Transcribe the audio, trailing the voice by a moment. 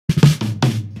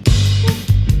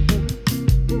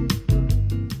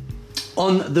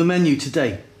On the menu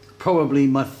today, probably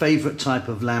my favorite type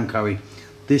of lamb curry.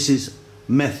 This is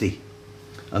methi,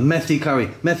 a methi curry.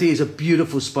 Methi is a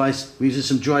beautiful spice. We're using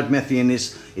some dried methi in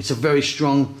this. It's a very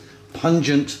strong,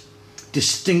 pungent,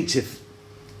 distinctive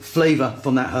flavor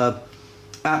from that herb.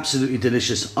 Absolutely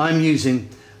delicious. I'm using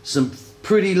some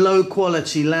pretty low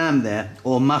quality lamb there,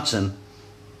 or mutton,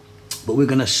 but we're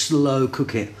going to slow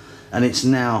cook it, and it's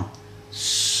now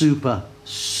super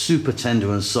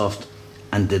tender and soft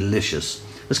and delicious.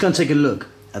 Let's go and take a look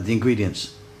at the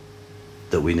ingredients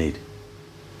that we need.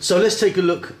 So let's take a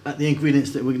look at the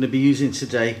ingredients that we're going to be using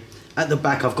today. At the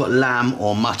back I've got lamb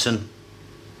or mutton.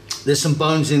 There's some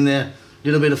bones in there, a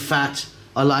little bit of fat.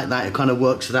 I like that, it kind of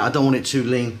works for that. I don't want it too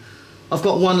lean. I've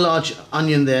got one large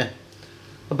onion there,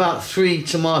 about 3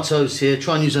 tomatoes here.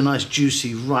 Try and use a nice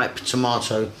juicy ripe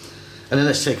tomato. And then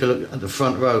let's take a look at the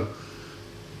front row.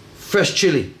 Fresh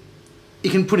chili. You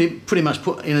can pretty much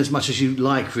put in as much as you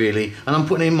like, really, and I'm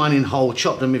putting in mine in whole.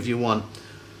 Chop them if you want.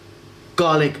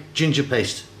 Garlic, ginger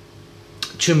paste,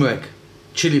 turmeric,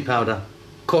 chili powder,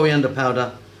 coriander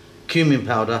powder, cumin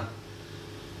powder.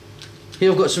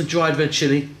 Here I've got some dried red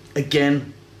chili.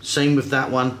 Again, same with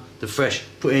that one, the fresh.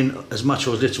 Put in as much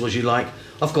or as little as you like.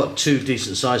 I've got 2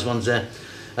 decent sized ones there,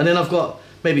 and then I've got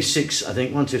maybe 6, I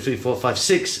think, 1, 2, 3, 4, 5,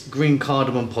 6 green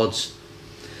cardamom pods.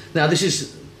 Now this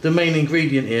is the main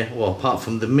ingredient here, well, apart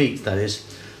from the meat, that is.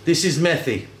 This is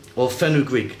methi, or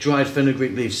fenugreek, dried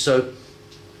fenugreek leaves. So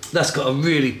that's got a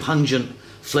really pungent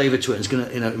flavour to it. It's going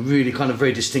to, really kind of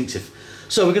very distinctive.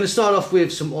 So we're going to start off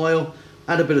with some oil,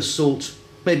 add a bit of salt,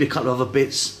 maybe a couple of other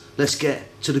bits. Let's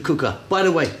get to the cooker. By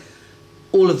the way,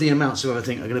 all of the amounts of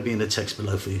everything are going to be in the text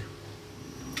below for you.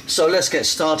 So let's get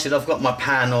started. I've got my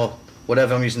pan or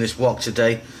whatever, I'm using this wok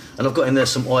today. And I've got in there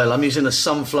some oil. I'm using a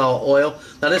sunflower oil.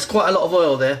 Now there's quite a lot of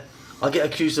oil there. I get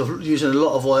accused of using a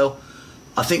lot of oil.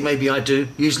 I think maybe I do.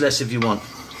 Use less if you want.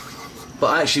 But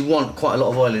I actually want quite a lot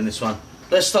of oil in this one.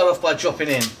 Let's start off by dropping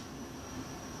in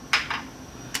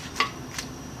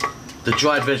the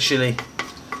dried red chili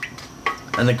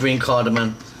and the green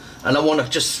cardamom. And I want to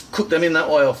just cook them in that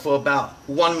oil for about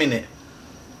 1 minute.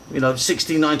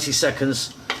 60, 90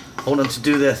 seconds. I want them to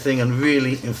do their thing and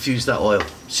really infuse that oil.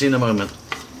 See you in a moment.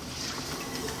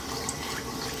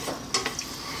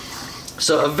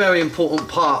 So a very important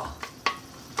part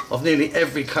of nearly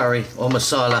every curry or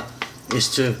masala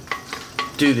is to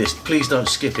do this. Please don't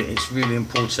skip it, it's really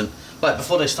important. Right,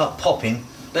 before they start popping,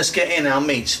 let's get in our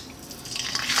meat.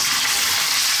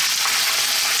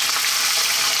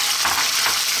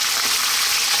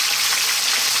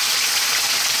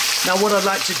 Now what I'd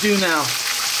like to do now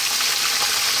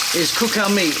is cook our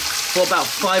meat for about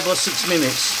 5 or 6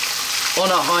 minutes on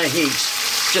a high heat,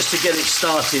 just to get it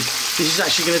started. This is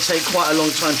actually going to take quite a long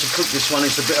time to cook this one.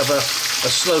 It's a bit of a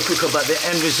slow cooker, but the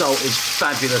end result is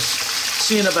fabulous.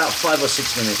 See you in about 5 or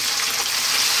 6 minutes.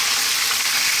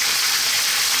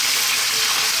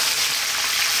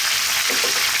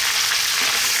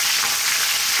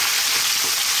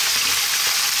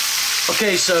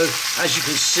 Okay, so as you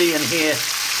can see and hear,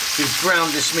 we've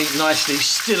browned this meat nicely.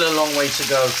 Still a long way to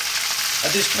go.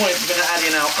 At this point, we're going to add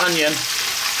in our onion.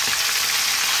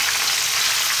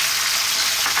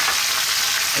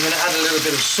 I'm going to add a little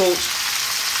bit of salt.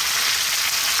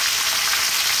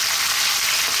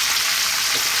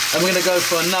 And we're going to go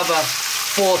for another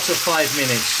 4 to 5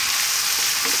 minutes.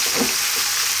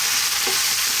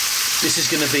 This is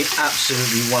going to be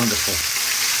absolutely wonderful.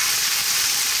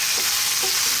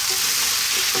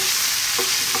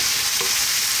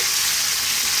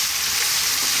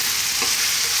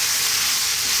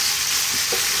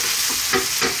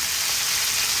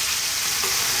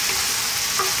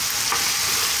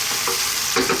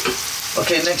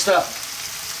 Okay, next up,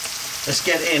 let's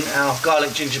get in our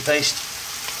garlic ginger paste.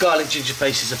 Garlic ginger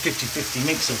paste is a 50-50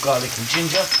 mix of garlic and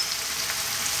ginger.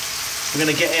 We're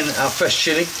going to get in our fresh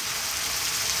chili.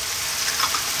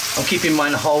 I'm keeping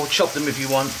mine whole, chop them if you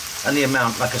want, and the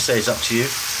amount, like I say, is up to you.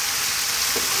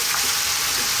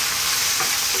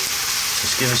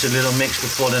 Let's give this a little mix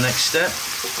before the next step.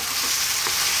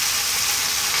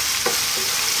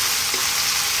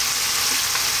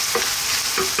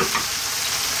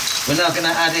 We're now going to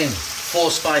add in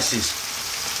 4 spices: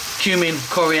 cumin,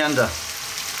 coriander,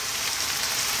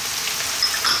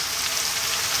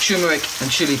 turmeric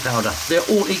and chili powder. They're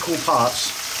all equal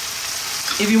parts.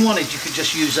 If you wanted, you could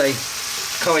just use a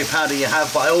curry powder you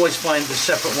have, but I always find the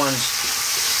separate ones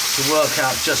to work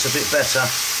out just a bit better,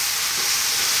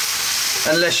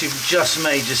 unless you've just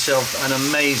made yourself an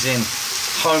amazing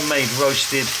homemade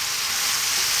roasted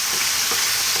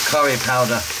curry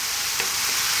powder.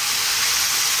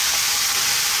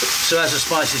 So as the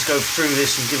spices go through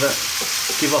this and give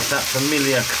off that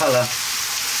familiar colour,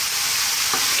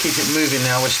 keep it moving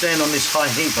now. We're staying on this high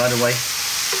heat, by the way.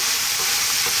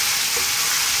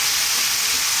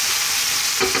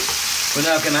 We're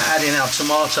now going to add in our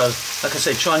tomato. Like I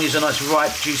say, try and use a nice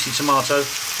ripe, juicy tomato.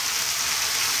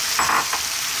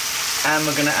 And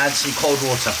we're going to add some cold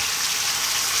water.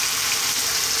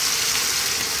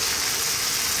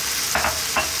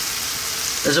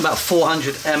 There's about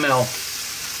 400 ml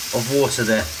of water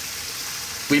there.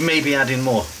 We may be adding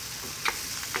more.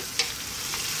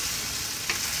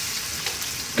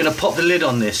 I'm going to pop the lid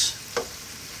on this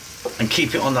and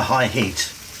keep it on the high heat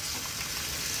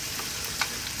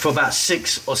for about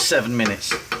 6 or 7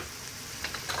 minutes.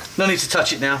 No need to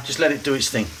touch it now, just let it do its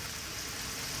thing.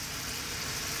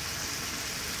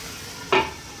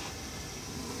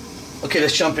 Okay,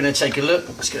 let's jump in and take a look.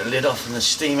 Let's get the lid off and the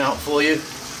steam out for you.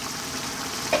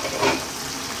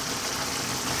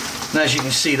 Now, as you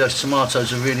can see, those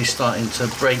tomatoes are really starting to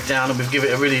break down, and we've given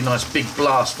it a really nice big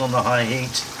blast on the high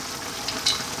heat.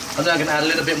 I'm now going to add a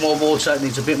little bit more water. It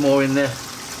needs a bit more in there.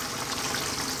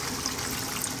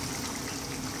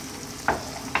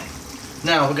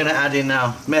 Now we're going to add in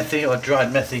now methi, or dried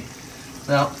methi.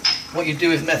 Now what you do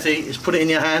with methi is put it in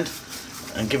your hand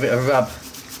and give it a rub.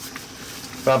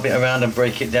 Rub it around and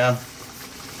break it down.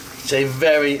 It's a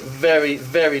very, very,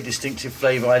 very distinctive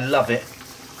flavour. I love it.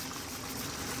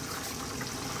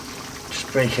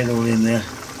 Just break it all in there.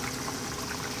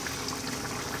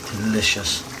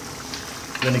 Delicious.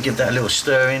 I'm going to give that a little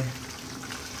stir in.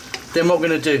 Then what we're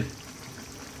going to do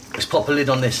is pop a lid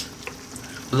on this.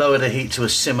 Lower the heat to a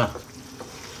simmer.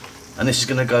 And this is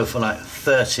going to go for like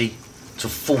 30 to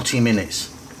 40 minutes.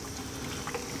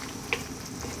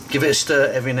 Give it a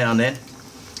stir every now and then.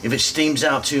 If it steams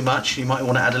out too much, you might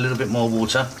want to add a little bit more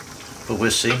water, but we'll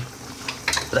see.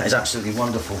 But that is absolutely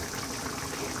wonderful.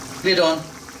 Lid on,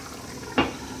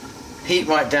 heat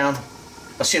right down.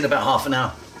 I'll see you in about half an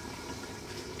hour.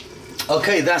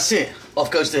 Okay, that's it.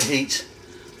 Off goes the heat.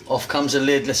 Off comes the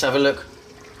lid. Let's have a look.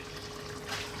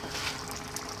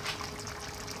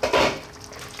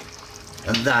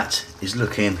 And that is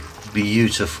looking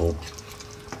beautiful.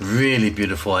 Really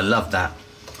beautiful. I love that.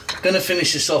 I'm going to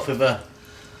finish this off with a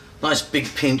nice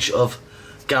big pinch of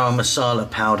garam masala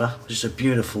powder, which is a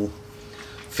beautiful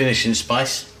finishing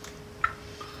spice.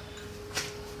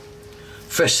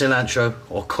 Fresh cilantro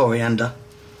or coriander.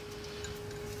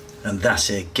 And that's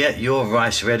it. Get your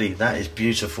rice ready. That is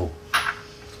beautiful.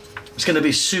 It's going to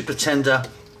be super tender,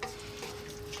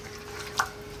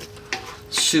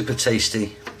 super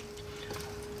tasty.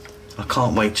 I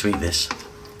can't wait to eat this.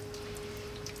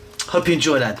 Hope you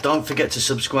enjoyed that. Don't forget to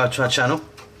subscribe to our channel.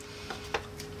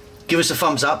 Give us a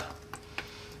thumbs up.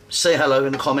 Say hello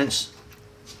in the comments.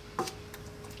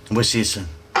 And we'll see you soon.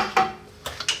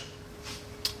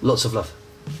 Lots of love.